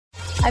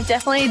I've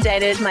definitely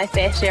dated my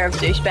fair share of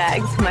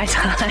douchebags in my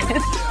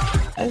time.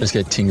 I just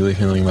get tingly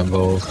feeling in my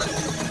balls.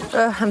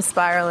 Ugh, I'm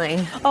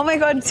spiraling. Oh my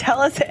God,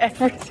 tell us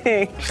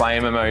everything.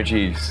 Flame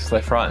emojis,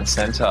 left, right and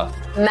centre.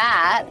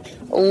 Matt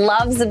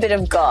loves a bit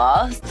of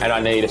goth. And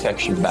I need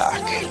affection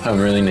back. I'm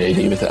really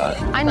needy with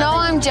that. I know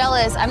I'm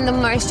jealous. I'm the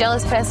most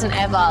jealous person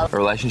ever. A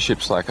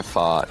relationship's like a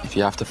fart. If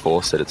you have to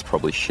force it, it's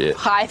probably shit.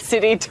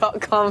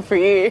 HiCity.com for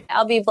you.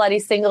 I'll be bloody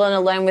single and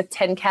alone with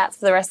 10 cats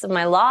for the rest of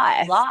my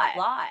life.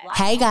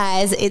 Hey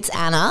guys, it's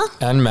Anna.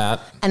 And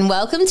Matt, And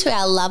welcome to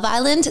our Love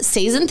Island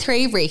Season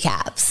 3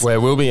 recaps. where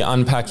we'll be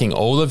unpacking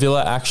all the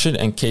villa action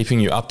and keeping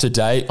you up to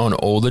date on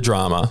all the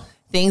drama.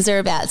 Things are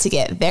about to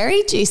get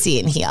very juicy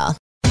in here.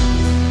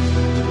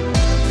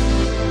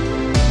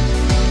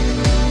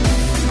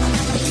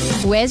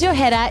 Where's Your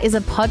Head At is a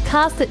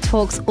podcast that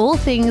talks all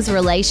things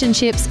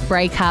relationships,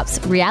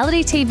 breakups,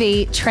 reality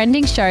TV,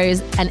 trending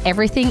shows, and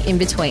everything in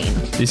between.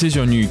 This is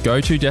your new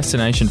go-to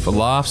destination for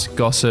laughs,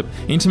 gossip,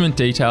 intimate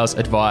details,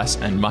 advice,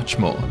 and much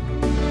more.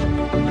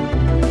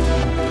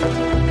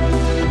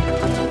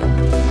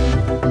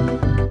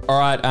 All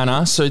right,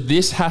 Anna, so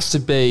this has to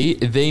be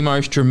the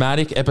most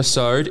dramatic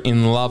episode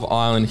in Love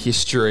Island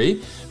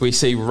history. We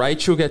see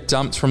Rachel get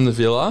dumped from the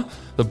villa.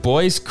 The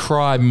boys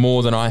cry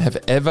more than I have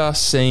ever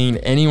seen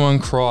anyone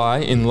cry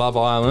in Love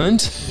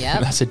Island.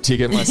 Yep. That's a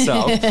dig at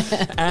myself.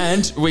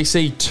 And we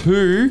see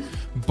 2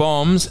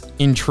 bombs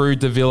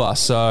intrude the villa.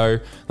 So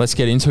let's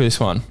get into this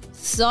one.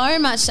 So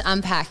much to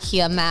unpack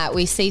here, Matt.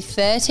 We see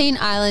 13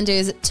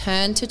 Islanders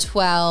turn to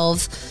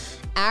 12.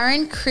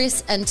 Aaron,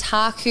 Chris and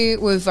Taku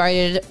were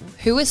voted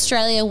who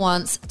Australia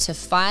wants to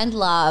find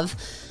love.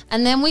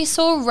 And then we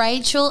saw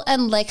Rachel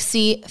and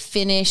Lexi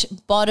finish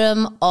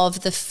bottom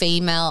of the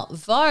female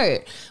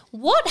vote.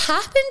 What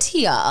happened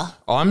here?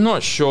 I'm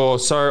not sure.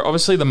 So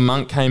obviously the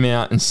monk came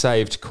out and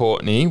saved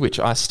Courtney, which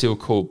I still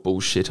call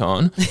bullshit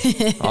on.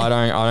 I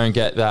don't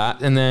get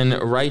that. And then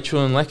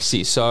Rachel and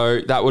Lexi.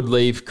 So that would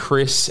leave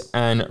Chris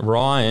and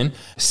Ryan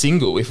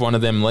single if one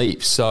of them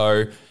leaves.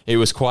 So it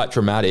was quite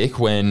dramatic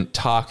when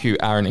Taku,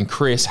 Aaron and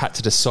Chris had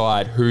to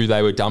decide who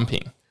they were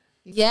dumping.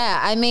 Yeah,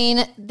 I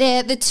mean,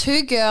 they're the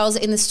 2 girls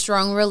in the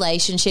strong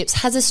relationships.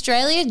 Has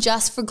Australia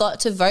just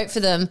forgot to vote for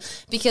them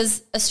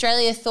because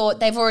Australia thought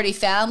they've already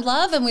found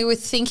love and we were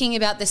thinking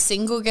about the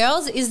single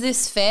girls? Is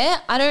this fair?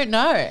 I don't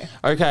know.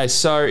 Okay,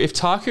 so if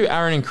Taku,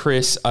 Aaron and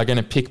Chris are going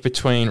to pick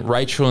between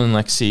Rachel and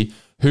Lexi,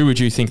 who would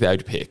you think they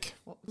would pick?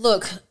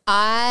 Look,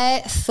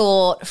 I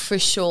thought for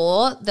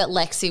sure that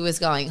Lexi was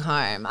going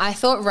home. I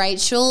thought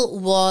Rachel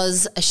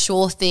was a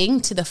sure thing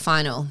to the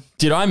final.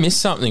 Did I miss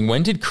something?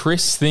 When did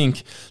Chris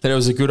think that it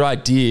was a good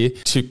idea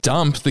to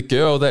dump the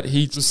girl that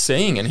he was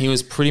seeing and he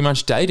was pretty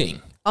much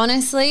dating?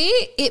 Honestly,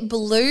 it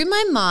blew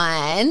my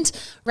mind.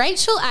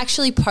 Rachel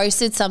actually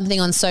posted something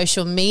on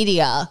social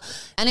media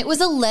and it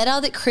was a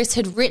letter that Chris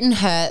had written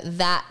her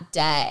that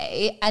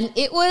day and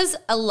it was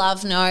a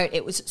love note.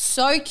 It was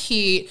so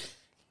cute.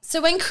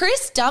 So when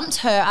Chris dumped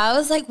her, I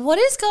was like, what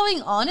is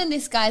going on in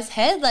this guy's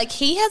head? Like,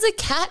 he has a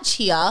catch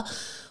here.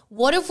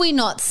 What have we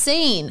not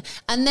seen?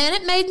 And then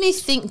it made me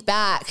think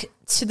back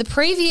to the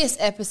previous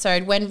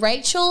episode when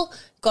Rachel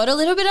got a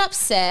little bit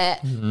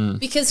upset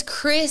because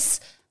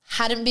Chris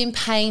hadn't been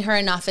paying her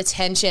enough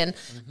attention.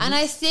 And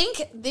I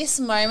think this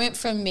moment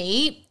for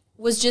me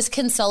was just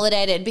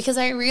consolidated because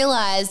I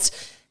realized,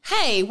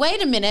 hey,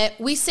 wait a minute.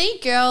 We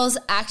see girls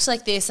act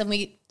like this and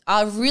we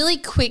are really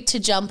quick to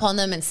jump on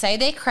them and say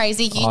they're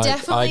crazy. You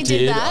definitely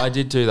did that. I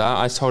did do that.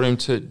 I told him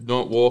to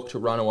not walk, to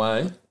run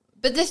away.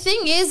 But the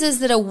thing is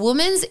that a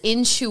woman's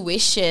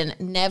intuition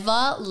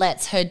never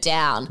lets her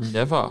down.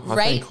 Never. I've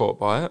been caught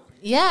by it.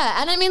 Yeah.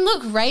 And I mean,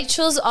 look,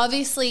 Rachel's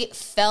obviously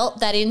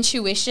felt that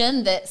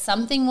intuition that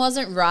something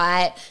wasn't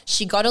right.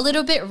 She got a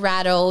little bit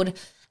rattled.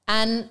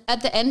 And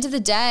at the end of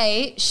the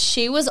day,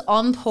 she was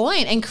on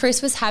point and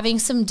Chris was having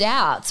some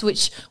doubts,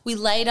 which we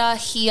later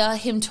hear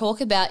him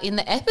talk about in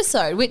the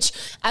episode, which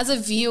as a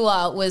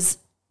viewer was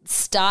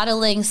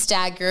startling,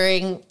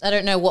 staggering. I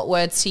don't know what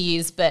words to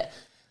use, but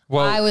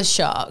I was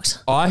shocked.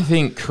 I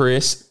think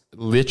Chris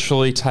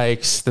literally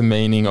takes the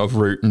meaning of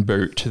root and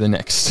boot to the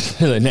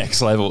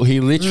next level. He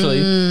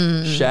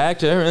literally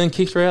shagged her and then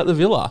kicked her out the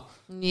villa.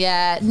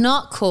 Yeah,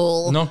 not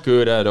cool. Not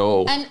good at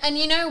all. And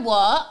you know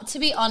what? To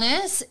be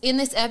honest, in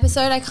this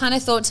episode, I kind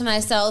of thought to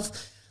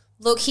myself,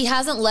 look, he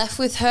hasn't left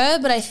with her,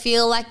 but I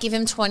feel like give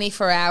him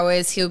 24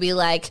 hours, he'll be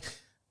like,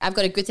 I've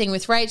got a good thing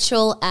with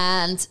Rachel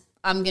and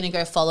I'm going to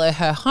go follow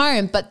her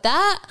home. But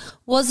that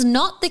was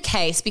not the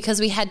case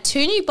because we had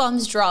 2 new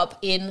bombs drop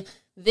in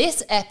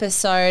this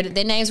episode.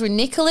 Their names were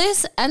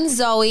Nicholas and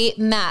Zoe.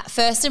 Matt,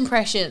 first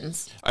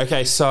impressions.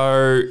 Okay,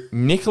 so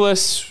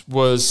Nicholas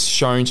was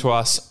shown to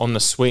us on the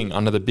swing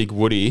under the big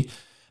woody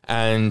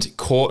and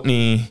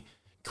Courtney,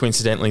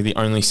 coincidentally the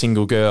only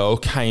single girl,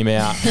 came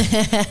out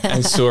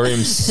and saw him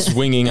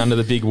swinging under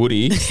the big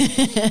woody.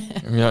 I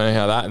don't know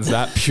how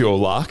that pure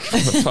luck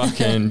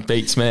fucking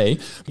beats me.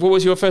 What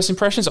was your first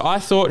impressions? I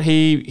thought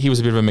he was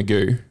a bit of a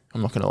magoo.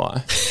 I'm not going to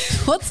lie.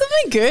 What's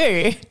a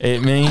magoo?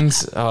 It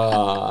means,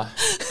 I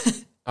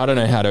I don't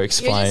know how to You're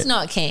explain. just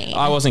not keen.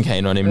 I wasn't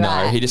keen on him. No,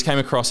 Right. he just came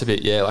across a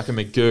bit, like a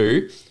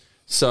Magoo.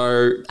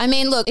 So I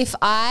mean, look, if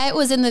I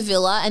was in the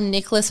villa and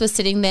Nicholas was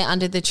sitting there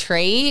under the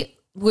tree,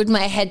 would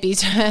my head be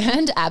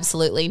turned?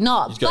 Absolutely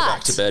not. you'd go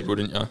back to bed,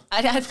 wouldn't you?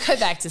 I'd go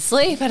back to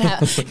sleep.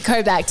 I'd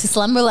go back to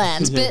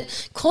Slumberland.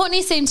 But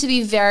Courtney seemed to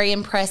be very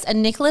impressed,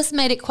 and Nicholas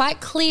made it quite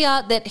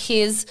clear that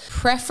his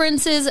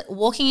preferences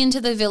walking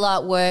into the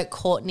villa were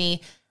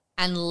Courtney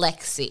and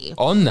Lexi.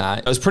 On that,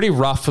 it was pretty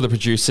rough for the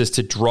producers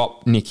to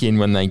drop Nick in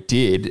when they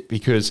did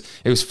because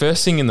it was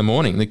first thing in the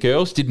morning. The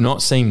girls did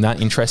not seem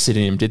that interested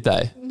in him, did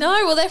they? No,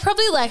 well, they're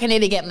probably like, I need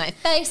to get my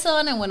face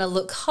on. I want to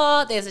look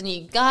hot. There's a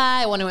new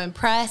guy. I want to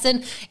impress.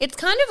 And it's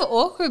kind of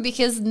awkward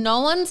because no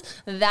one's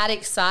that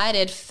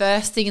excited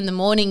first thing in the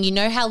morning. You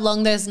know how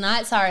long those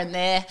nights are in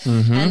there.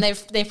 And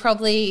they're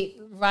probably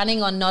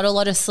running on not a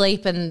lot of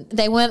sleep and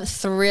they weren't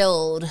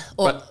thrilled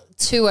or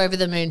too over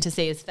the moon to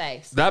see his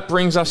face. That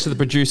brings us to the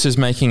producers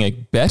making a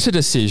better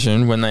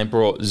decision when they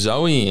brought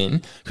Zoe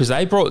in, because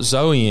they brought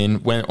Zoe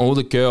in when all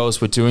the girls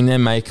were doing their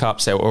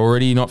makeups. They were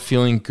already not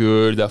feeling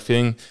good. They're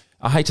feeling,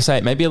 I hate to say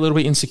it, maybe a little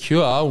bit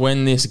insecure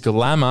when this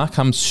glamour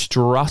comes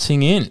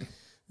strutting in.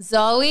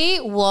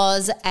 Zoe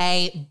was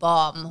a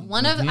bomb.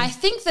 One of, I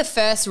think, the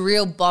first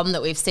real bomb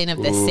that we've seen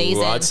of this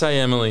season. I'd say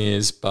Emily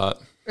is,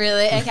 but...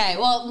 Really? Okay.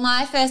 Well,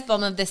 my first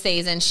bomb of the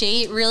season.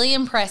 She really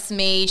impressed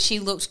me. She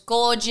looked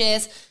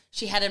gorgeous.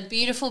 She had a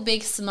beautiful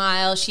big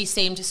smile. She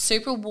seemed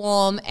super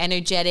warm,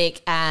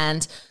 energetic,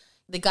 and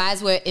the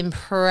guys were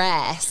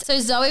impressed. So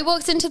Zoe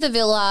walks into the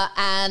villa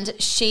and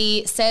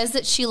she says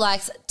that she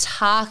likes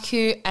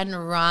Taku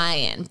and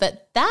Ryan,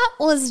 but that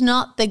was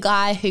not the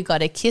guy who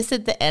got a kiss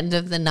at the end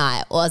of the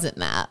night, wasn't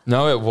Matt?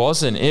 No, it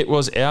wasn't. It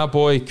was our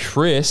boy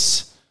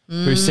Chris,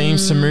 who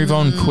seems to move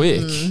on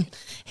quick.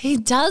 He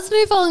does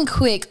move on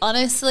quick,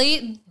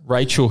 honestly.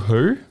 Rachel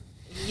who?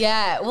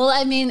 Yeah, well,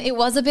 I mean, it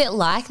was a bit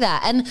like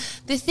that. And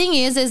the thing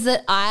is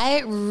that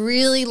I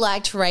really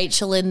liked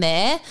Rachel in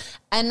there.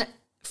 And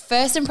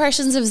first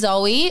impressions of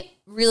Zoe,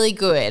 really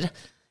good.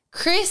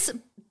 Chris,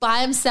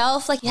 by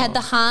himself, like he had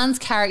the Hans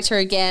character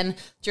again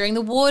during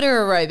the water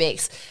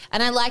aerobics.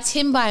 And I liked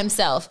him by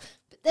himself.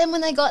 But then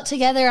when they got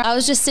together, I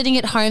was just sitting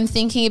at home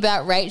thinking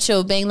about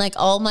Rachel being like,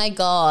 oh my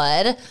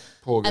God,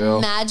 Poor girl.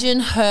 imagine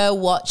her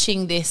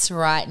watching this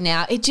right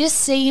now. It just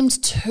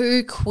seemed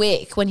too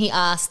quick when he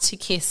asked to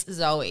kiss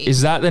Zoe.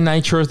 Is that the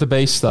nature of the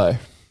beast, though?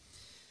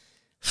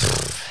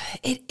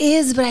 It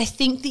is, but I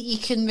think that you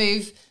can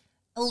move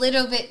a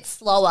little bit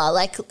slower.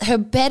 Like her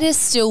bed is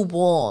still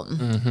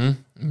warm.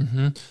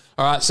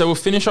 All right, so we'll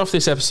finish off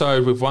this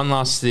episode with one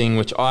last thing,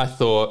 which I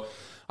thought,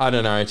 I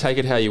don't know, take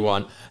it how you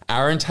want.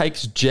 Aaron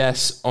takes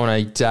Jess on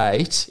a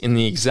date in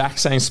the exact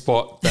same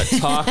spot that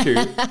Taku,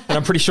 and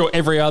I'm pretty sure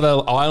every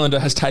other Islander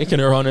has taken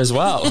her on as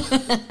well.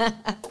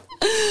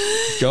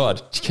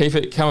 God, keep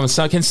it. Come on,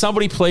 so can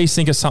somebody please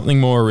think of something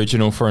more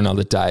original for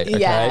another date? Okay?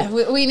 Yeah,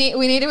 we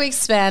need to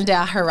expand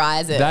our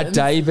horizon. That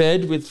day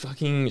bed with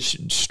fucking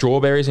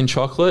strawberries and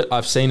chocolate,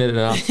 I've seen it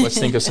enough. Let's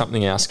think of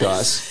something else,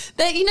 guys.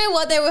 You know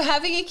what? They were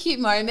having a cute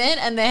moment,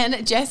 and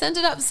then Jess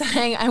ended up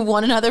saying, "I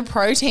want another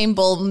protein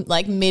ball,"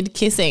 like mid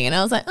kissing, and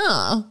I was like,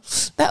 "Oh,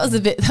 that was a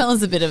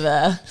bit of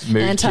a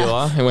Mood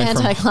killer. It went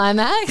from-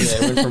 anticlimax."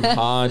 Yeah, it went from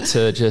hard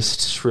to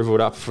just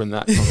shriveled up from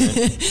that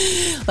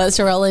comment. Let's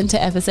roll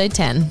into episode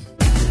 10.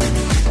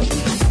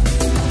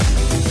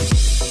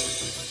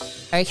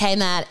 Okay,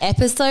 Matt,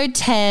 episode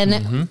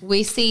 10,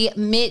 we see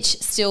Mitch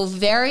still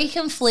very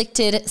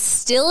conflicted,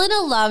 still in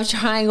a love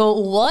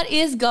triangle. What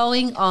is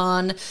going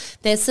on?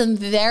 There's some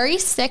very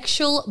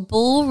sexual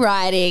bull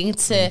riding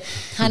to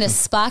kind of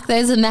spark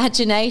those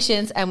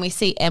imaginations, and we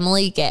see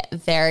Emily get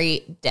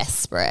very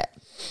desperate.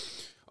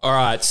 All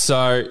right,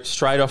 so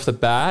straight off the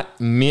bat,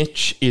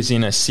 Mitch is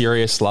in a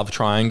serious love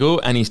triangle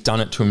and he's done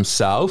it to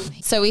himself.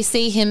 So we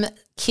see him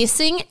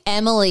kissing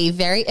Emily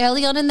very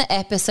early on in the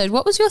episode.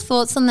 What was your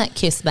thoughts on that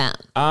kiss, Matt?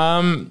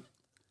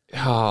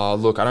 Oh,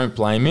 look, I don't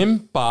blame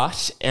him,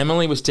 but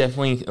Emily was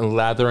definitely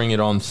lathering it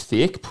on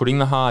thick, putting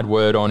the hard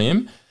word on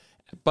him.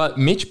 But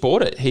Mitch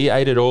bought it. He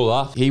ate it all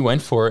up. He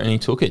went for it and he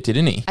took it,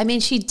 didn't he? I mean,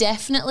 she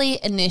definitely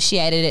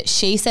initiated it.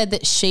 She said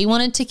that she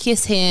wanted to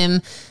kiss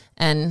him.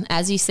 And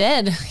as you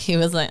said, he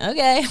was like,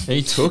 okay.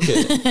 He took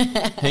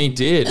it. He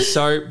did.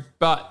 So,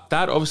 but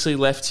that obviously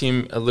left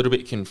him a little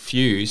bit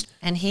confused.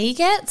 And he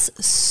gets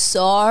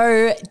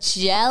so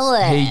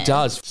jealous. He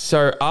does.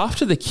 So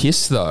after the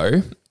kiss,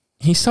 though,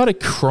 he started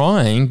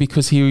crying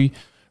because he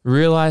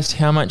realised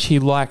how much he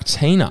liked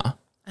Tina.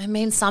 I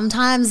mean,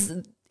 sometimes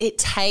it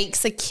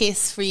takes a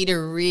kiss for you to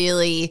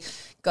really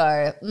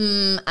go,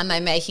 am I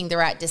making the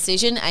right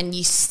decision? And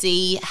you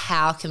see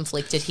how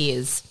conflicted he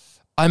is.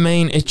 I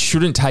mean, it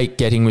shouldn't take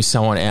getting with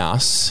someone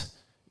else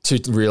to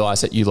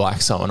realise that you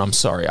like someone. I'm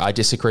sorry. I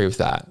disagree with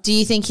that. Do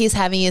you think he's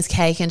having his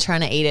cake and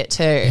trying to eat it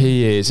too?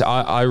 He is.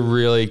 I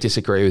really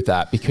disagree with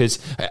that because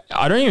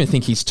I don't even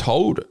think he's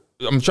told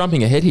I'm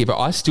jumping ahead here, but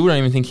I still don't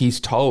even think he's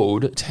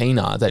told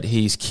Tina that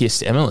he's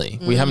kissed Emily.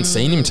 We haven't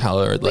seen him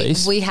tell her, at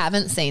least. We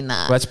haven't seen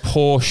that. That's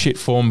poor shit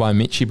form by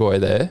Mitchie boy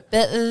there.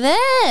 But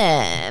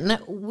then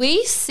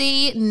we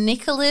see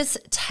Nicholas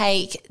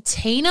take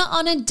Tina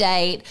on a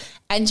date.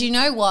 And you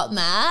know what,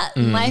 Matt?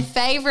 My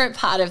favourite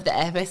part of the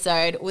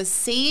episode was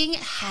seeing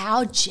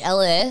how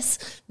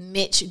jealous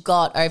Mitch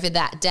got over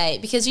that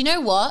date. Because you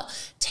know what?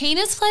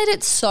 Tina's played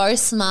it so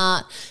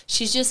smart.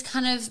 She's just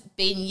kind of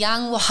been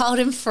young, wild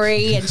and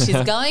free, and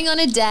she's going on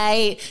a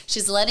date.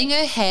 She's letting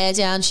her hair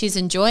down. She's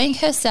enjoying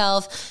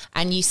herself.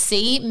 And you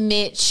see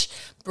Mitch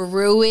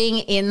brewing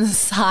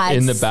inside.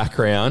 In the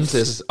background,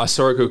 I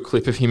saw a good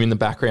clip of him in the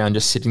background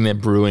just sitting there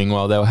brewing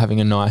while they were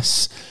having a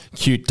nice,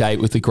 cute date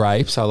with the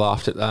grapes. I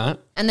laughed at that.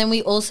 And then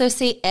we also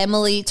see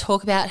Emily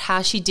talk about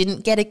how she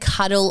didn't get a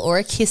cuddle or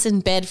a kiss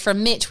in bed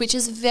from Mitch, which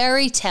is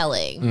very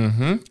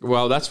telling.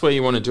 Well, that's where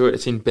you want to do it.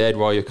 It's in bed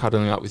while you're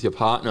cuddling up with your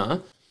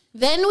partner.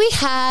 Then we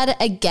had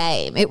a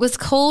game. It was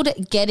called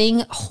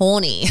Getting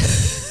Horny.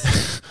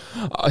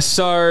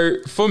 So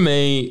for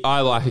me,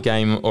 I like a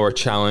game or a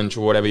challenge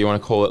or whatever you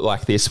want to call it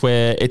like this,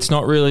 where it's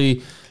not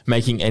really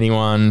making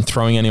anyone,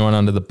 throwing anyone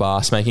under the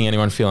bus, making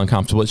anyone feel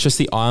uncomfortable. It's just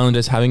the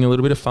Islanders having a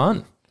little bit of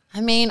fun. I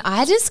mean,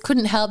 I just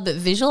couldn't help but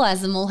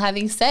visualize them all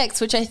having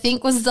sex, which I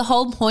think was the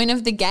whole point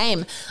of the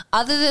game.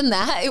 Other than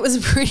that, it was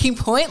pretty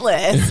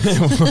pointless.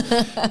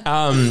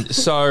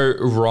 So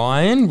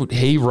Ryan,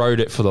 he rode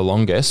it for the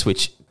longest,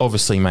 which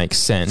obviously makes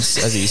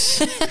sense as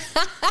he's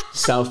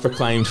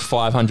self-proclaimed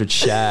 500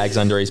 shags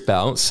under his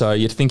belt. So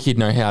you'd think he'd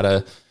know how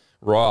to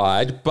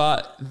ride.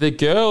 But the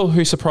girl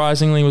who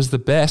surprisingly was the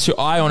best, who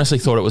I honestly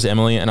thought it was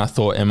Emily, and I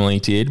thought Emily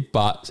did,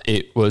 but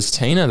it was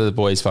Tina that the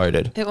boys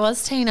voted. It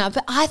was Tina,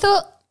 but I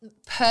thought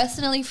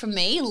personally for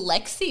me,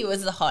 Lexi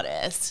was the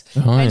hottest.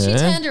 Oh, when she yeah?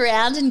 turned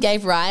around and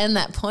gave Ryan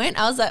that point,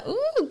 I was like,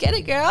 ooh, get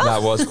it, girl.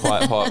 That was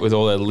quite hot with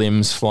all their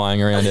limbs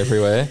flying around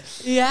everywhere.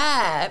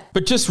 Yeah.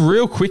 But just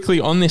real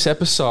quickly on this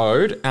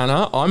episode,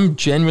 Anna, I'm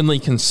genuinely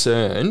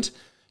concerned.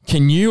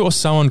 Can you or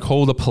someone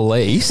call the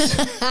police?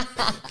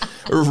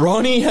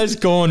 Ronnie has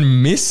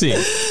gone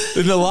missing.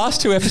 In the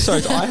last 2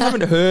 episodes, I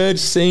haven't heard,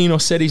 seen or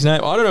said his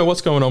name. I don't know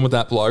what's going on with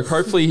that bloke.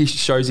 Hopefully he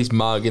shows his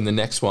mug in the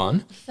next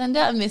one. Send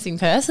out a missing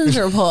persons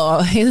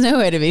report. He's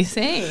nowhere to be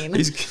seen.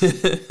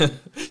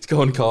 He's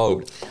gone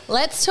cold.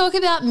 Let's talk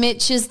about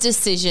Mitch's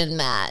decision,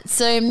 Matt.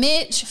 So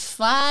Mitch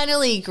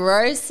finally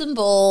grows some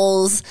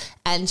balls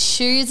and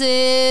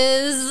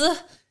chooses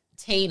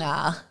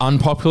Tina.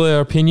 Unpopular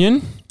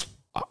opinion,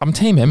 I'm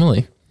Team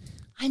Emily.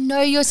 I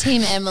know you're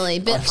Team Emily,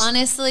 but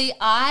honestly,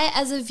 I,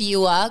 as a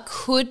viewer,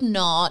 could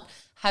not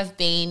have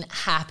been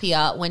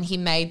happier when he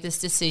made this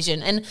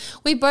decision. And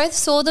we both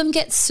saw them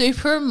get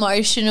super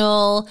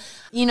emotional.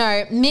 You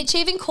know, Mitch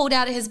even called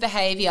out his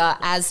behaviour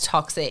as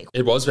toxic.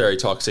 It was very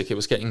toxic. It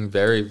was getting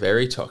very,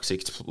 very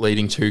toxic,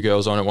 leading 2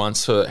 girls on at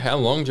once. For how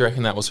long do you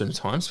reckon that was in a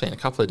time span? A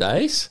couple of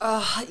days?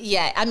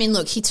 Yeah, I mean,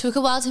 look, he took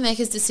a while to make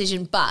his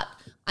decision, but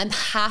I'm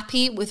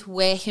happy with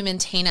where him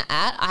and Tina are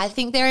at. I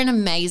think they're an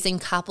amazing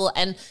couple.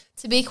 And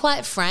to be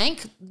quite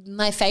frank,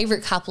 my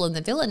favourite couple in the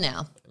villa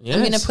now. Yes.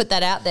 I'm going to put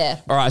that out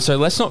there. All right, so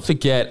let's not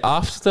forget,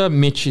 after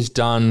Mitch is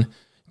done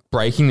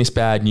breaking this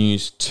bad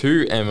news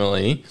to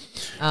Emily,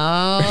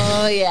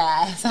 Oh,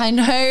 yes. I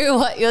know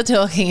what you're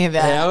talking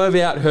about. how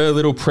about her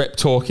little prep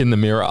talk in the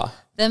mirror?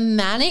 The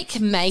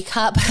manic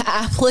makeup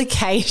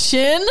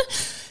application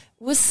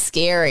was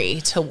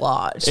scary to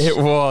watch. It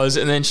was.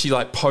 And then she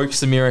like pokes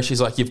the mirror. She's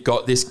like, you've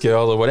got this,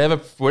 girl, or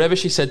whatever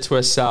she said to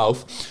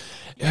herself.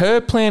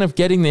 Her plan of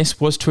getting this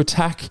was to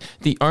attack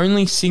the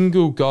only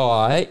single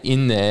guy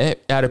in there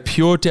out of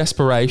pure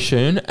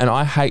desperation, and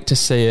I hate to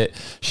see it.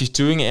 She's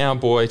doing our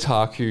boy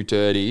Taku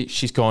dirty.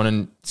 She's gone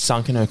and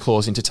sunken her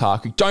claws into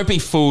Taku. Don't be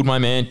fooled, my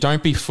man.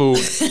 Don't be fooled.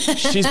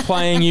 She's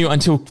playing you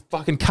until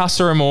fucking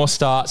Custer Remorse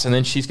starts, and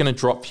then she's going to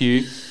drop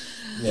you.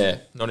 Yeah,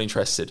 not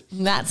interested.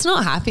 That's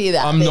not happy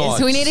about I'm this.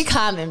 not. We need to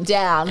calm him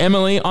down.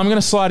 Emily, I'm going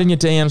to slide in your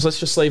DMs. Let's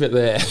just leave it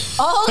there.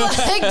 Oh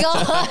my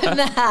God,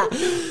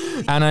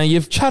 Matt. Anna,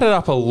 you've chatted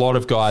up a lot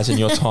of guys in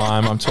your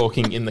time. I'm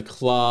talking in the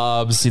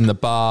clubs, in the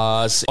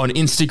bars, on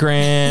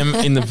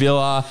Instagram, in the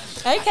villa.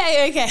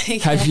 Okay.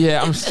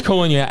 I'm just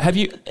calling you out. Have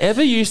you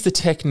ever used the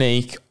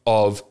technique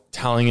of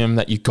telling him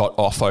that you got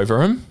off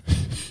over him?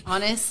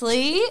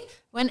 Honestly,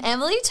 when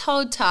Emily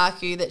told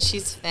Taku that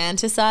she's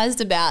fantasized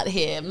about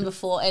him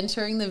before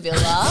entering the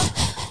villa,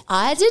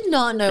 I did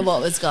not know what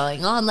was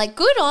going on. Like,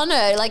 good on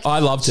her. Like, I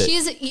loved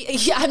it.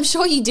 Yeah, I'm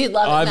sure you did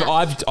love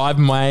it. I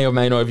may or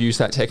may not have used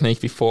that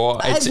technique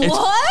before.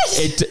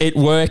 It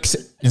works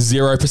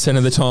 0%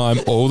 of the time,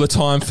 all the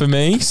time for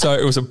me. So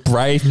it was a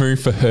brave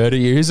move for her to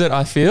use it,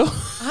 I feel.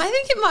 I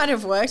think it might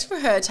have worked for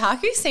her.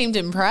 Taku seemed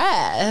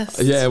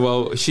impressed. Yeah,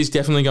 well, she's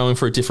definitely going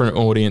for a different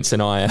audience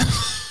than I am.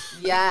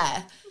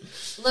 Yeah.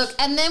 Look,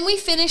 and then we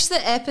finish the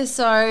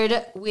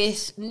episode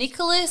with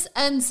Nicholas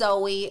and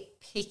Zoe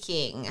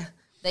picking.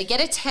 They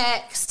get a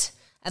text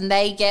and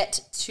they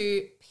get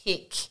to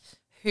pick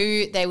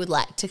who they would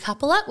like to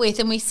couple up with.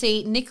 And we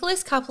see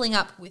Nicholas coupling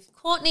up with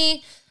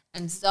Courtney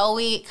and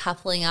Zoe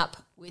coupling up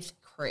with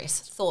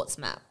Chris. Thoughts,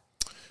 Matt?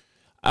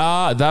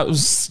 That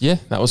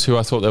was who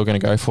I thought they were going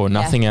to go for.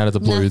 Nothing out of the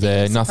blue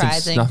there.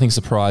 Nothing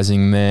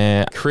surprising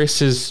there.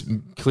 Chris has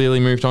clearly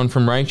moved on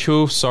from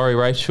Rachel. Sorry,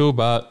 Rachel,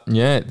 but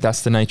yeah,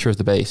 that's the nature of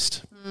the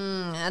beast.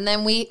 And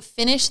then we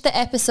finished the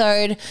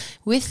episode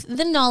with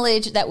the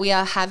knowledge that we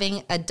are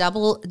having a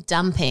double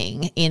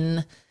dumping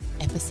in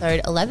episode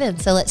 11.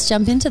 So let's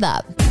jump into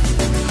that.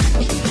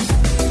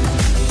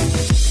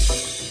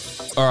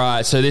 All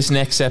right, so this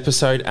next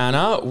episode,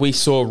 Anna, we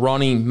saw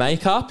Ronnie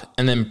make up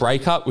and then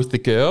break up with the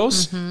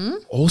girls. Mm-hmm.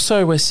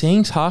 Also, we're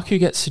seeing Taku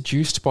get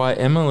seduced by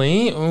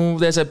Emily. Oh,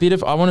 there's a bit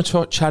of, I want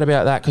to chat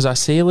about that because I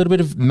see a little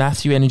bit of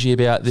Matthew energy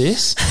about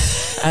this.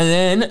 And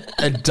then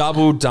a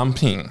double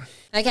dumping.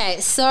 Okay,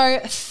 so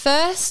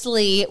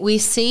firstly, we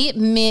see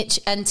Mitch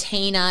and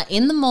Tina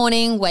in the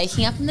morning,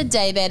 waking up in the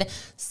daybed.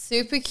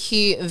 Super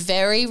cute,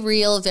 very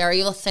real,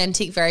 very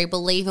authentic, very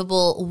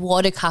believable.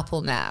 What a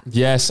couple, Matt.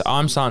 Yes,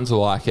 I'm starting to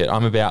like it.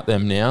 I'm about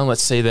them now.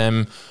 Let's see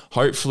them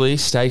hopefully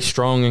stay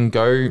strong and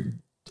go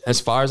as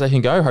far as they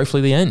can go,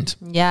 hopefully the end.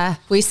 Yeah.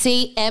 We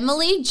see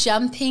Emily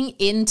jumping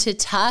into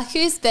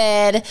Taku's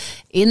bed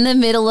in the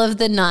middle of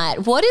the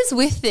night. What is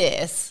with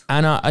this?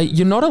 Anna,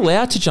 you're not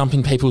allowed to jump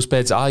in people's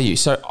beds, are you?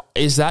 So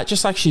is that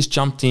just like she's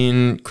jumped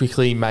in,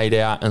 quickly made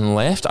out and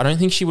left? I don't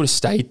think she would have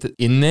stayed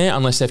in there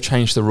unless they've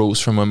changed the rules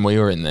from when we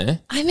were in there.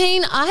 I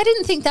mean, I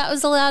didn't think that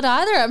was allowed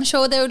either. I'm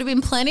sure there would have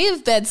been plenty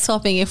of bed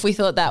swapping if we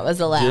thought that was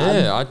allowed.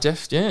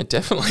 Yeah,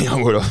 definitely I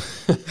would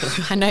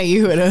have. I know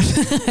you would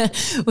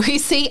have. We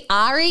see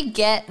Ari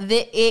get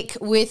the ick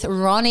with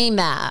Ronnie,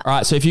 Matt. All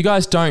right, so if you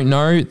guys don't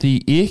know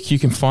the ick, you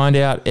can find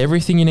out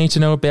everything you need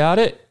to know about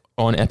it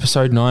on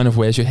episode 9 of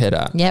Where's Your Head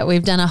At? Yeah,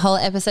 we've done a whole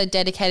episode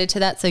dedicated to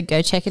that, so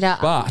go check it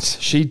out. But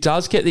she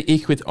does get the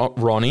ick with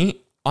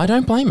Ronnie. I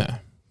don't blame her.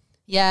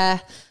 Yeah.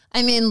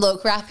 I mean,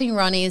 look, rapping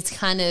Ronnie is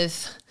kind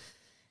of...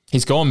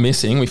 He's gone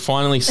missing. We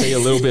finally see a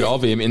little bit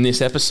of him in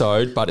this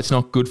episode, but it's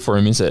not good for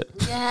him, is it?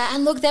 Yeah,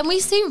 and look, then we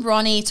see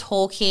Ronnie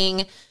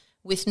talking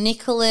with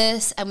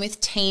Nicholas and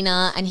with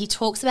Tina, and he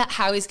talks about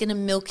how he's going to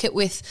milk it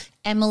with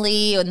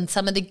Emily and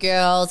some of the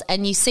girls,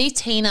 and you see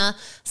Tina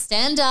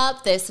stand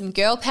up, there's some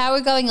girl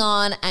power going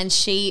on, and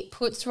she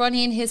puts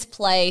Ronnie in his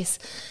place,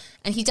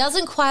 and he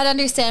doesn't quite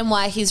understand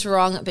why he's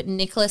wrong, but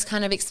Nicholas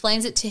kind of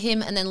explains it to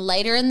him, and then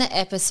later in the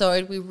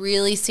episode, we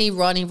really see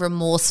Ronnie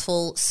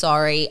remorseful,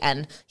 sorry,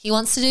 and he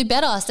wants to do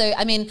better. So,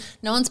 I mean,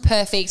 no one's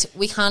perfect.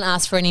 We can't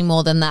ask for any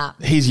more than that.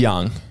 He's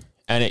young.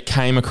 And it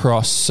came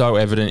across so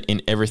evident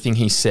in everything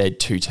he said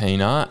to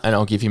Tina, and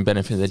I'll give him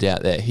benefit of the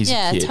doubt there. He's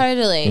a kid.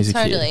 Totally. He's a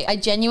kid. I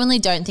genuinely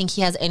don't think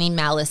he has any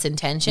malice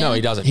intention. No,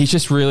 he doesn't. He's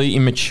just really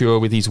immature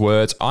with his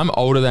words. I'm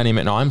older than him,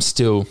 and I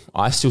still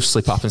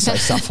slip up and say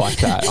stuff like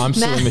that. I'm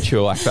still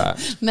immature like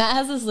that. Matt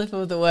has a slip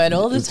of the word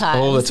all the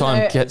time. All the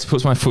time.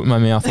 Puts my foot in my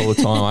mouth all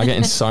the time. I get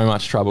in so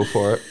much trouble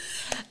for it.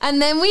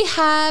 And then we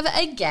have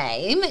a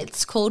game.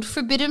 It's called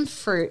Forbidden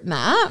Fruit,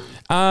 Matt.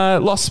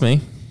 Lost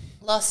me.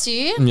 Lost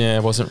you? Yeah, I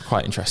wasn't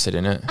quite interested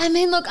in it. I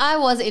mean, look, I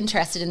was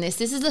interested in this.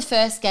 This is the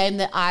first game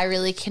that I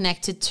really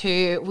connected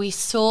to. We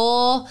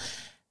saw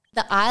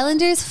the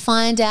Islanders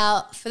find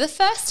out for the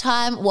first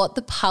time what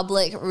the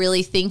public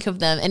really think of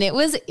them, and it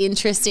was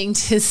interesting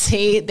to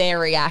see their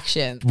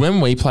reaction. When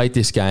we played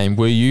this game,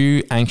 were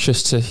you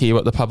anxious to hear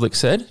what the public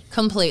said?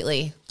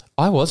 Completely.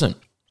 I wasn't.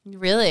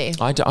 Really?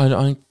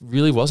 I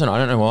really wasn't. I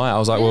don't know why. I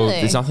was like, Really? well,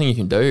 there's nothing you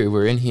can do.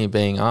 We're in here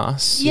being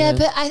us. Yeah,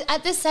 but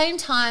at the same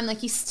time,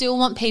 like, you still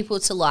want people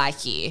to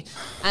like you.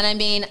 And I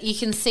mean, you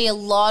can see a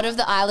lot of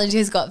the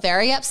Islanders got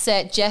very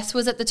upset. Jess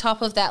was at the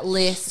top of that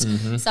list.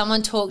 Mm-hmm.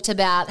 Someone talked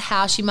about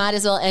how she might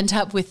as well end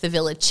up with the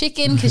Villa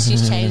chicken because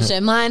she's changed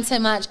her mind so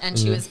much, and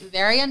she was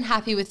very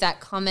unhappy with that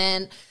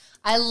comment.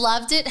 I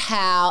loved it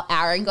how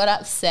Aaron got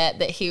upset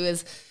that he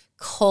was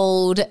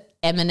called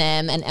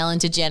Eminem and Ellen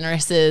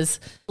DeGeneres'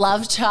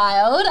 love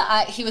child.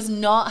 He was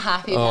not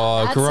happy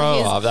about that.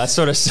 Grow up. That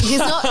sort of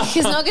stuff.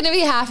 He's not going to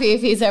be happy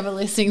if he's ever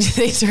listening to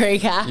these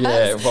recaps.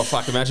 Yeah, well,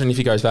 fuck, imagine if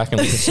he goes back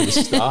and listens to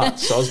the start.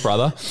 Soz,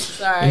 brother.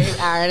 Sorry,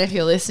 Aaron, if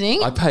you're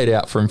listening. I paid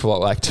out for him for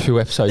like 2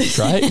 episodes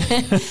straight.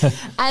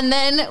 And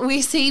then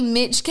we see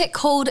Mitch get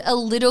called a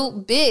little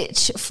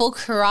bitch for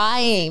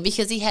crying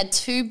because he had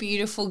 2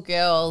 beautiful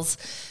girls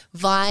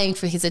vying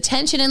for his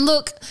attention. And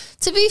look,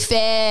 to be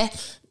fair,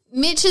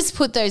 Mitch has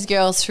put those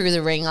girls through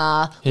the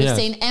ringer. We've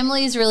seen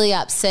Emily's really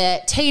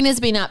upset. Tina's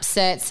been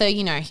upset. So,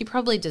 he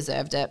probably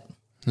deserved it.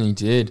 He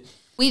did.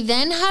 We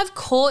then have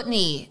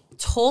Courtney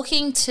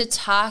talking to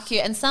Taku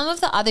and some of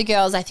the other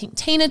girls. I think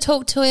Tina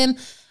talked to him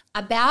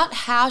about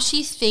how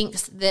she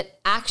thinks that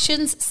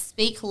actions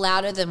speak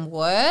louder than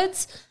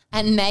words.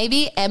 And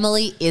maybe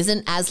Emily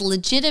isn't as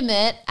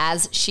legitimate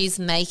as she's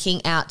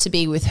making out to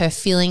be with her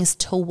feelings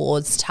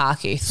towards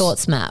Taku.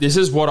 Thoughts, Matt? This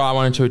is what I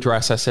wanted to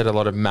address. I said a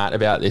lot of Matt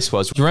about this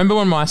was, do you remember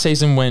on my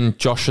season when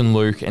Josh and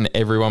Luke and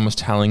everyone was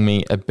telling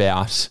me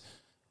about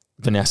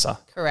Vanessa?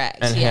 Correct.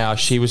 And how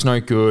she was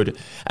no good.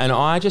 And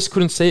I just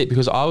couldn't see it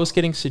because I was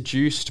getting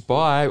seduced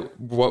by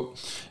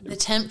what... The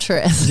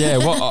temptress. Yeah,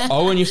 what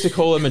Owen used to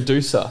call her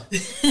Medusa.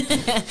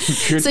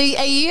 So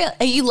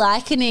are you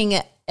likening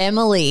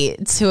Emily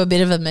to a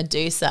bit of a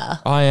Medusa.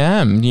 I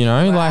am,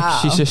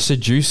 like she's just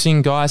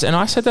seducing guys. And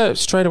I said that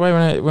straight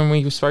away when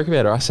we spoke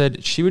about her. I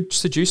said she would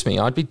seduce me.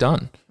 I'd be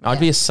done. I'd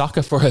be a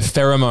sucker for her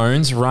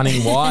pheromones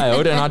running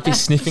wild and I'd be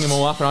sniffing them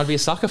all up and I'd be a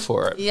sucker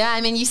for it. Yeah,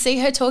 I mean, you see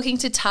her talking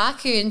to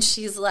Taku and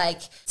she's like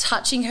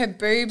touching her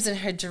boobs and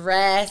her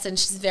dress and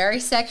she's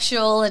very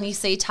sexual, and you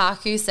see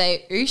Taku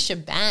say, ooh,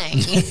 shebang.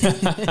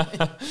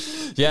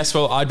 Yes,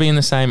 well, I'd be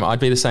the same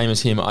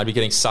as him. I'd be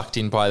getting sucked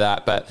in by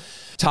that. But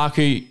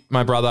Taku,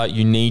 my brother,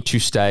 you need to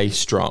stay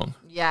strong.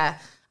 Yeah.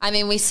 I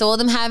mean, we saw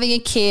them having a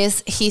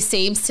kiss. He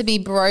seems to be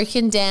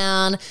broken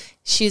down.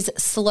 She's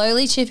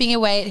slowly chipping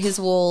away at his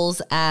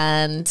walls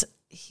and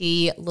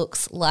he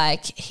looks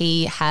like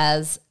he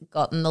has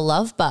gotten the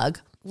love bug.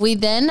 We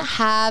then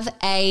have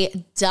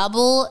a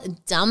double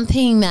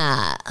dumping,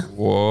 Matt.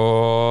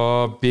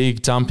 Whoa,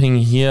 big dumping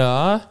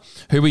here.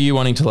 Who were you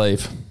wanting to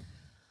leave?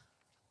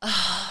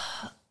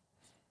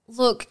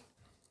 Look,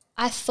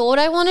 I thought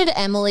I wanted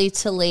Emily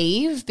to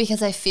leave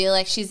because I feel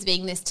like she's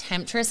being this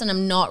temptress and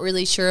I'm not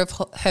really sure of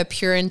her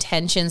pure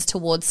intentions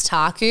towards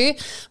Taku.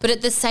 But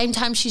at the same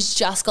time, she's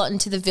just gotten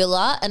to the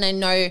villa, and I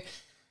know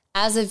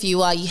as a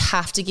viewer, you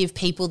have to give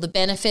people the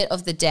benefit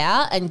of the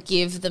doubt and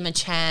give them a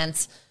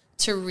chance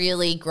to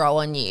really grow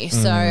on you.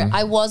 So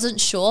I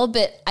wasn't sure,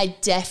 but I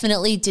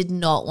definitely did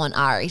not want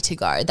Ari to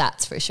go.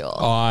 That's for sure.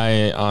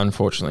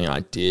 Unfortunately,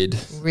 I did.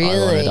 Really?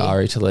 I wanted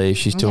Ari to leave.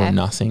 She's doing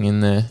nothing in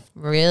there.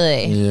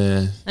 Really?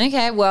 Yeah.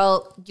 Okay,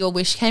 well, your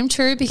wish came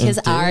true because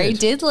It did. Ari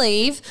did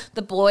leave.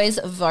 The boys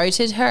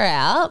voted her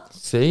out.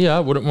 See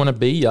ya. Wouldn't want to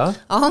be ya.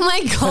 Oh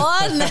my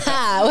God,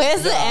 Matt.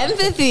 Where's the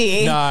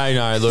empathy?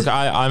 No. Look,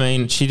 I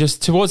mean, she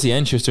just, towards the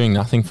end, she was doing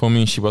nothing for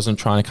me. She wasn't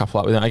trying to couple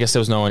up with him. I guess there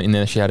was no one in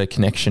there she had a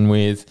connection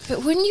with.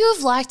 But wouldn't you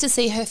have liked to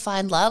see her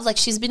find love? Like,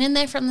 she's been in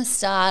there from the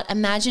start.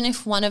 Imagine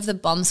if one of the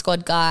Bomb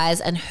Squad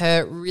guys and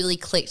her really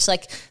clicked.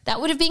 Like,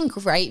 that would have been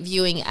great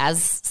viewing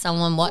as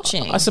someone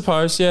watching. I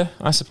suppose.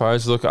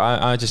 Look,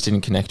 I just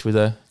didn't connect with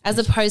her. As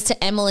opposed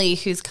to Emily,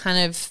 who's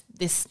kind of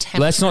this temptress.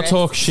 Let's not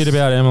talk shit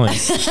about Emily.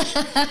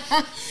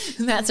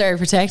 Matt's very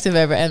protective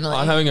over Emily.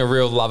 I'm having a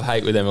real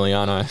love-hate with Emily,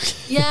 aren't I?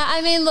 Yeah,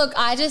 I mean, look,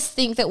 I just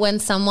think that when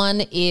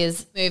someone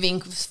is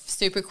moving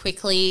super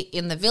quickly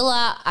in the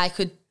villa, I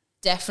could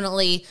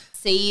definitely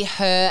see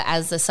her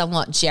as a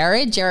somewhat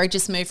Jared. Jared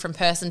just moved from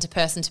person to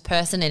person to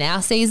person in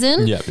our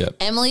season. Yep.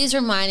 Emily is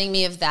reminding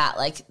me of that.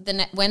 Like,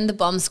 when the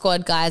Bomb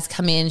Squad guys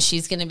come in,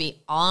 she's going to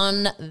be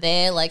on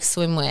their, like,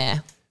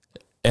 swimwear.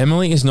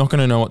 Emily is not going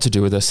to know what to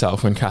do with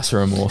herself when Casa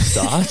Amor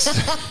starts.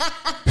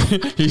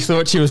 You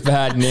thought she was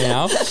bad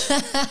now.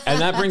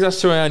 And that brings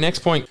us to our next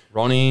point.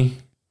 Ronnie,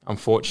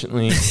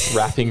 unfortunately,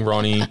 rapping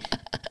Ronnie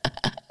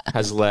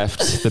has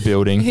left the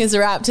building. He's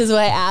wrapped his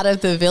way out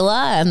of the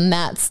villa and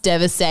Matt's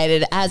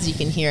devastated, as you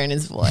can hear in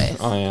his voice.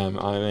 I am.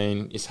 I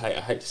mean, I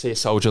hate to see a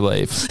soldier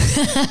leave.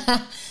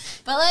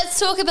 But let's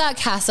talk about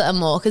Casa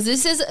Amor because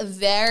this is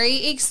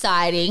very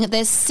exciting.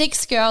 There's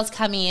 6 girls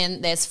coming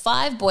in. There's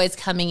 5 boys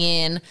coming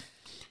in.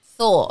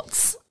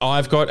 Thoughts?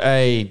 I've got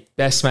a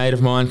best mate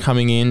of mine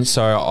coming in,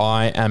 so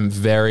I am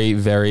very,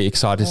 very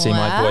excited to see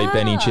my boy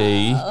Benny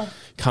G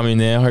come in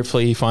there.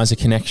 Hopefully he finds a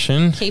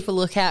connection. Keep a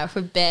lookout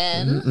for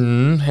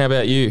Ben. How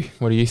about you?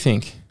 What do you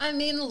think? I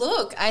mean,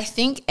 look, I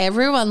think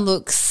everyone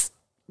looks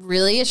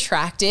really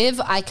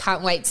attractive. I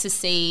can't wait to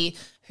see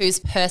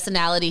whose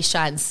personality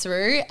shines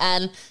through,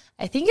 and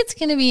I think it's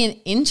going to be an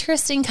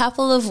interesting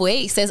couple of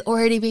weeks. There's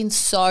already been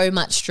so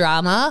much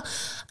drama.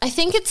 I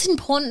think it's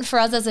important for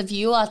us as a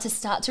viewer to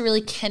start to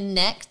really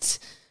connect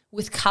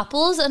with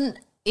couples, and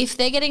if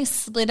they're getting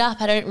split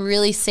up, I don't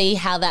really see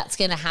how that's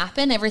going to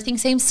happen. Everything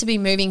seems to be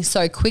moving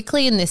so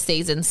quickly in this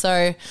season,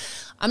 so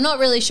I'm not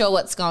really sure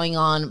what's going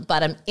on,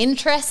 but I'm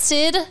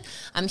interested.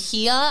 I'm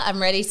here.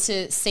 I'm ready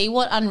to see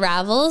what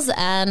unravels,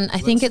 and I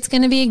think it's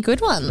going to be a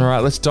good one. All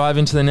right, let's dive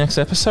into the next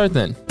episode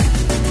then.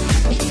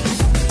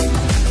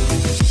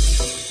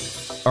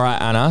 All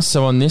right, Anna.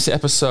 So on this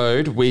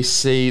episode, we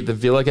see the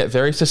villa get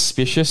very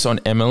suspicious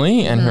on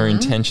Emily and her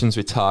intentions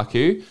with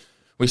Taku.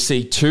 We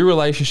see 2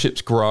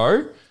 relationships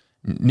grow.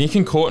 Nick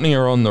and Courtney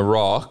are on the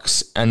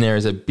rocks, and there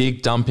is a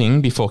big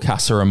dumping before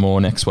Casa Amor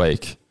next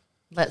week.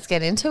 Let's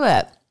get into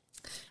it.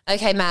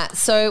 Okay, Matt.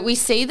 So we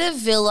see the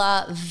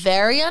villa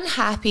very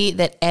unhappy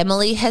that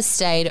Emily has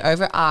stayed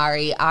over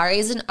Ari.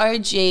 Ari's an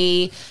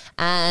OG,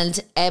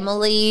 and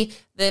Emily,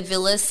 the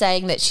villa's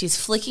saying that she's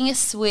flicking a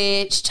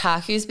switch.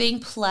 Taku's being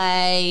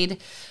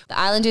played. The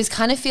Islanders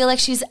kind of feel like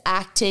she's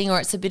acting, or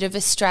it's a bit of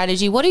a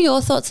strategy. What are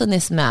your thoughts on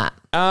this, Matt?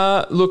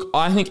 Look,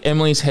 I think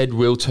Emily's head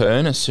will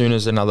turn as soon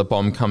as another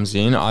bomb comes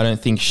in. I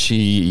don't think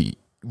she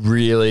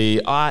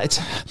really,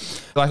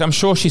 I'm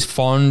sure she's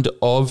fond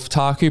of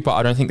Taku, but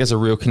I don't think there's a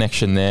real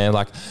connection there.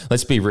 Like,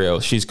 let's be real.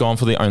 She's gone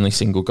for the only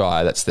single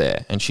guy that's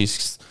there, and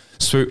she's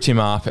swooped him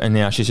up, and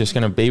now she's just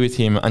going to be with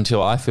him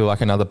until I feel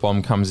like another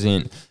bomb comes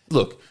in.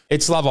 Look,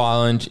 it's Love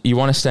Island. You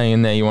want to stay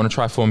in there. You want to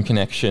try form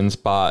connections,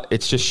 but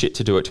it's just shit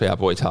to do it to our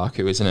boy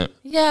Taku, isn't it?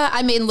 Yeah,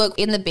 I mean, look,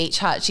 in the beach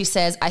hut, she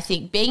says, I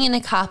think being in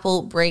a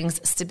couple brings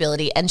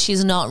stability, and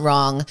she's not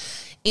wrong.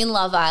 in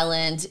Love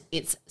Island,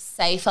 it's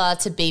safer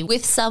to be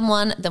with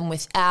someone than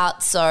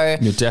without. So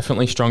You're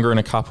definitely stronger in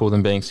a couple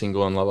than being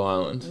single on Love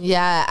Island.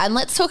 yeah, and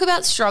let's talk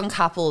about strong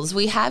couples.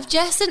 We have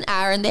Jess and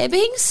Aaron. They're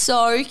being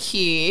so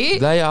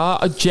cute. They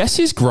are. Jess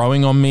is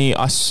growing on me.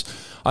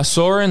 I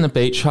saw her in the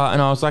beach hut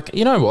and I was like,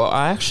 you know what?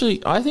 I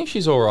think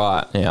she's all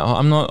right now.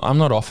 I'm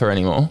not off her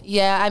anymore.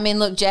 Yeah, I mean,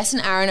 look, Jess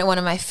and Aaron are one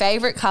of my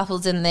favourite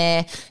couples in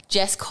there.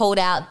 Jess called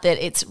out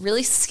that it's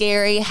really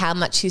scary how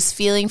much she's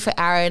feeling for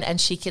Aaron and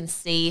she can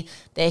see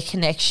their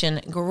connection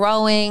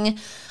growing.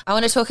 I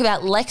want to talk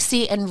about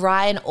Lexi and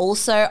Ryan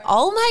also.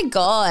 Oh my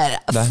God.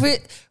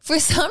 For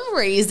some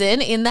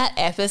reason in that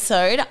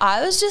episode,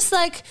 I was just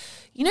like,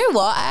 you know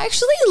what? I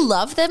actually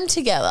love them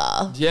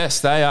together. Yes,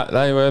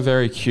 they were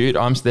very cute.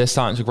 They're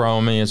starting to grow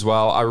on me as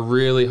well. I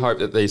really hope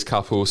that these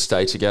couples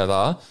stay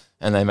together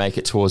and they make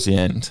it towards the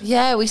end.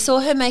 Yeah, we saw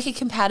her make a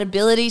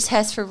compatibility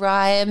test for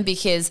Ryan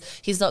because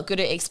he's not good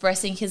at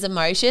expressing his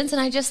emotions.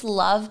 And I just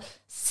love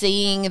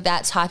seeing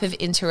that type of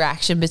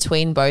interaction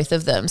between both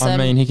of them. So I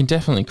mean, he can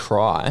definitely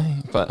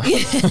cry, but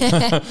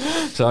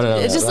so I don't know.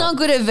 it's just not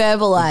good at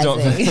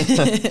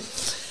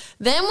verbalizing.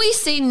 Then we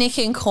see Nick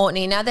and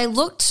Courtney. Now, they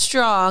looked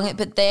strong,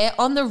 but they're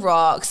on the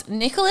rocks.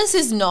 Nicholas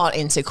is not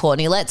into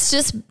Courtney. Let's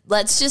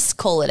just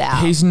call it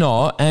out. He's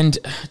not, and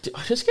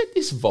I just get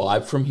this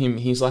vibe from him.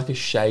 He's like a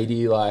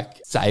shady, like,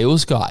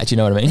 sales guy. Do you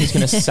know what I mean? He's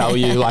going to sell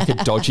you like a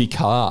dodgy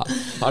car.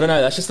 I don't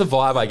know. That's just the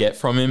vibe I get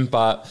from him.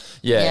 But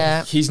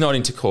yeah, he's not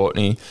into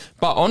Courtney.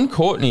 But on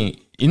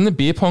Courtney, in the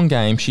beer pong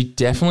game, she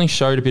definitely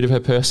showed a bit of her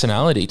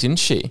personality, didn't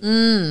she?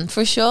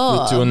 For sure.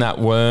 With doing that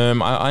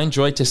worm. I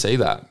enjoyed to see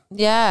that.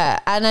 Yeah,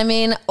 and I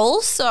mean,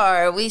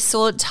 also we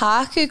saw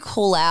Taku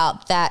call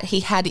out that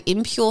he had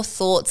impure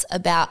thoughts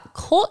about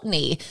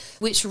Courtney,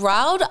 which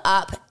riled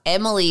up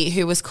Emily,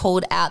 who was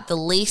called out the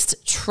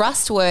least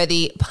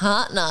trustworthy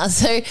partner.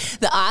 So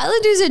the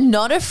Islanders are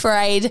not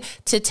afraid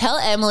to tell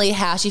Emily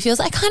how she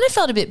feels. I kind of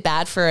felt a bit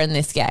bad for her in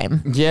this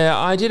game. Yeah,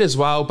 I did as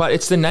well, but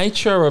it's the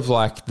nature of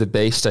like the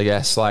beast, I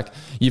guess. Like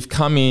you've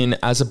come in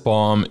as a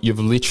bomb, you've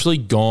literally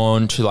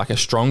gone to like a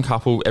strong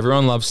couple,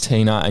 everyone loves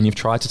Tina, and you've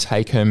tried to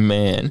take her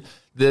man.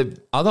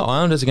 The other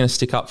Islanders are going to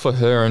stick up for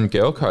her and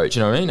girl coach.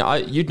 You know what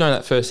I mean? You'd know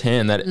that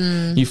firsthand that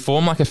you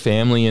form like a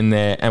family in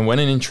there, and when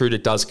an intruder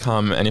does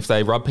come, and if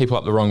they rub people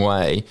up the wrong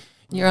way,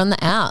 you're on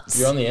the outs.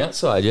 You're on the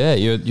outside, yeah.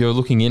 You're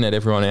looking in at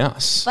everyone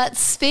else. But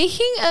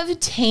speaking of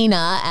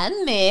Tina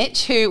and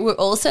Mitch, who we're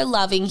also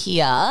loving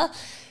here,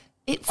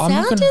 it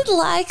sounded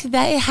like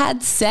they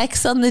had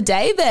sex on the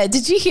daybed.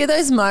 Did you hear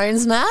those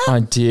moans, Matt? I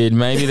did.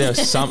 Maybe there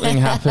was something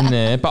happened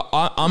there. But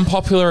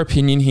unpopular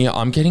opinion here,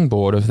 I'm getting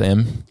bored of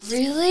them.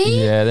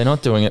 Really? Yeah, they're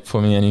not doing it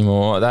for me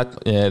anymore.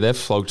 They've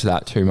flogged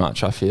that too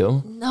much, I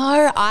feel.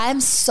 No,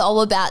 I'm so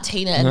about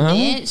Tina and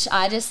Mitch.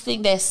 I just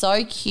think they're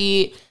so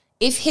cute.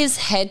 If his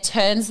head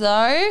turns,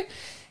 though,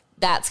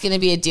 that's going to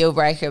be a deal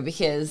breaker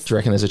because... Do you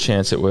reckon there's a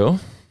chance it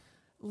will?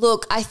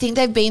 Look, I think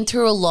they've been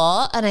through a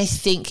lot and I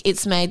think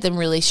it's made them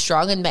really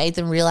strong and made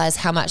them realise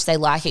how much they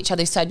like each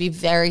other. So I'd be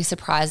very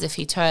surprised if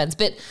he turns.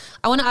 But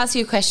I want to ask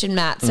you a question,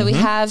 Matt. So we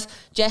have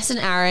Jess and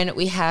Aaron,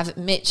 we have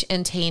Mitch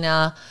and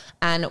Tina,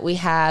 and we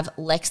have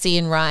Lexi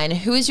and Ryan.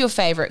 Who is your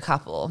favourite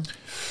couple?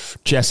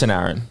 Jess and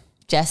Aaron.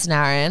 Jess and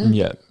Aaron?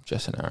 Yeah,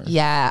 Jess and Aaron.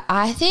 Yeah,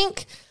 I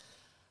think...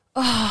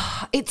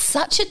 Oh, it's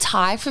such a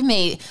tie for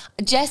me.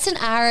 Jess and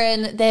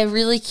Aaron, they're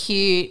really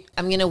cute.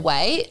 I'm going to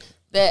wait,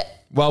 but...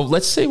 Well,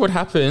 let's see what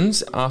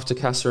happens after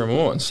Casa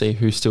Amor and see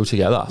who's still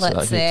together.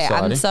 Let's see.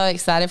 I'm so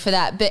excited for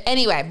that. But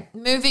anyway,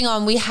 moving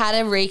on, we had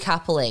a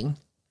recoupling.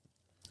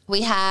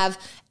 We have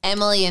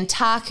Emily and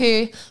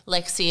Taku,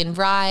 Lexi and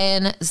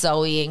Ryan,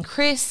 Zoe and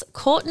Chris,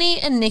 Courtney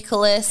and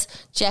Nicholas,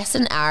 Jess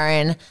and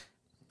Aaron,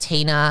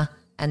 Tina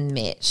and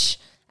Mitch.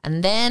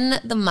 And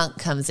then the monk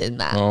comes in,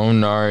 Matt. Oh,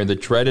 no, the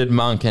dreaded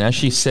monk. And as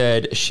she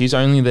said, she's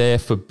only there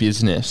for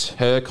business.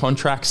 Her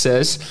contract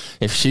says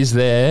if she's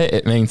there,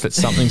 it means that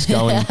something's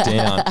going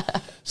down.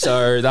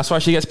 So that's why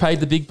she gets paid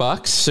the big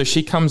bucks. So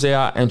she comes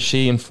out and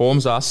she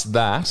informs us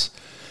that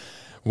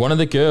one of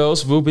the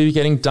girls will be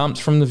getting dumped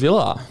from the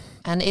villa.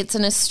 And it's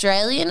an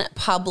Australian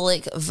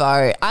public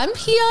vote. I'm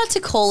here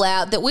to call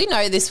out that we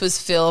know this was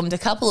filmed a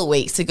couple of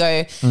weeks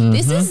ago.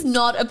 This is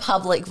not a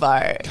public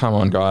vote. Come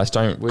on, guys.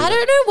 I don't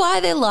know why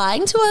they're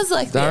lying to us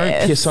like this.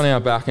 Don't kiss on our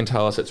back and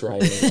tell us it's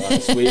raining,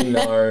 guys. We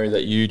know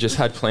that you just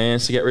had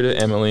plans to get rid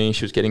of Emily.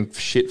 She was getting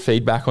shit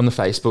feedback on the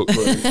Facebook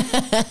group.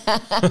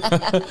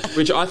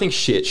 Which I think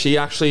shit. She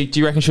actually, do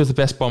you reckon she was the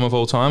best bomb of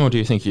all time, or do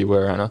you think you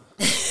were, Anna?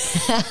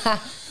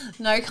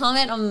 No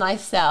comment on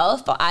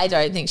myself, but I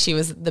don't think she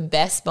was the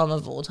best bomb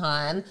of all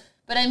time.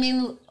 But I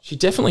mean, She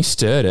definitely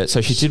stirred it.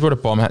 So she did what a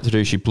bomb had to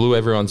do. She blew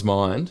everyone's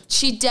mind.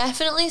 She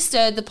definitely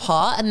stirred the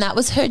pot, and that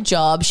was her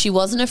job. She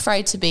wasn't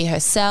afraid to be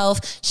herself.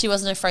 She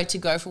wasn't afraid to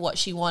go for what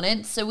she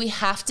wanted. So we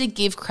have to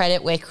give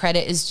credit where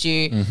credit is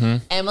due. Mm-hmm.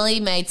 Emily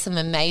made some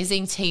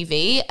amazing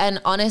TV, and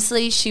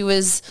honestly, she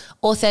was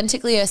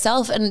authentically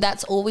herself, and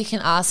that's all we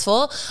can ask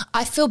for.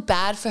 I feel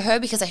bad for her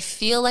because I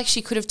feel like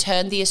she could have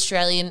turned the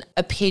Australian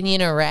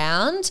opinion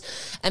around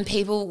and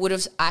people would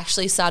have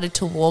actually started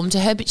to warm to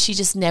her, but she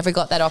just never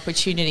got that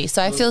opportunity.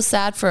 So I feel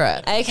sad for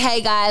her.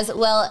 Okay, guys.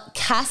 Well,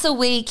 Casa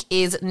Week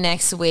is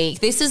next week.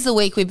 This is the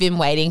week we've been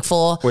waiting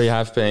for. We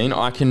have been.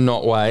 I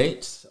cannot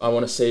wait. I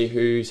want to see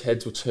whose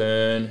heads will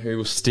turn, who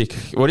will stick.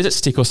 What is it,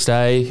 stick or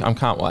stay? I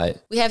can't wait.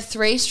 We have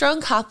 3 strong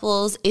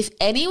couples. If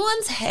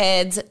anyone's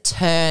heads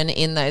turn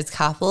in those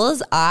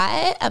couples,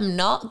 I am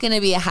not going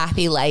to be a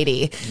happy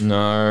lady.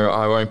 No,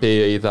 I won't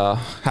be either.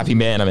 Happy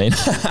man, I mean.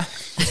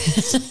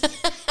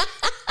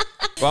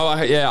 Well,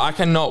 I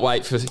cannot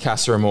wait for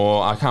Casa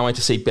Amor. I can't wait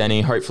to see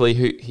Benny. Hopefully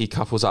he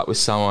couples up with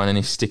someone and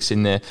he sticks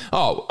in there.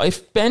 Oh,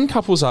 if Ben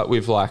couples up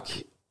with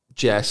like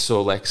Jess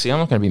or Lexi, I'm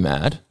not going to be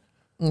mad.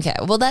 Okay,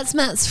 well that's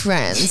Matt's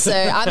friend, so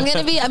I'm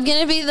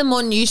gonna be the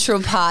more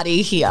neutral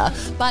party here.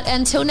 But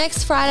until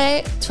next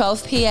Friday,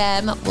 12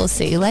 p.m. We'll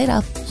see you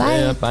later. Bye.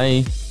 Yeah,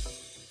 bye.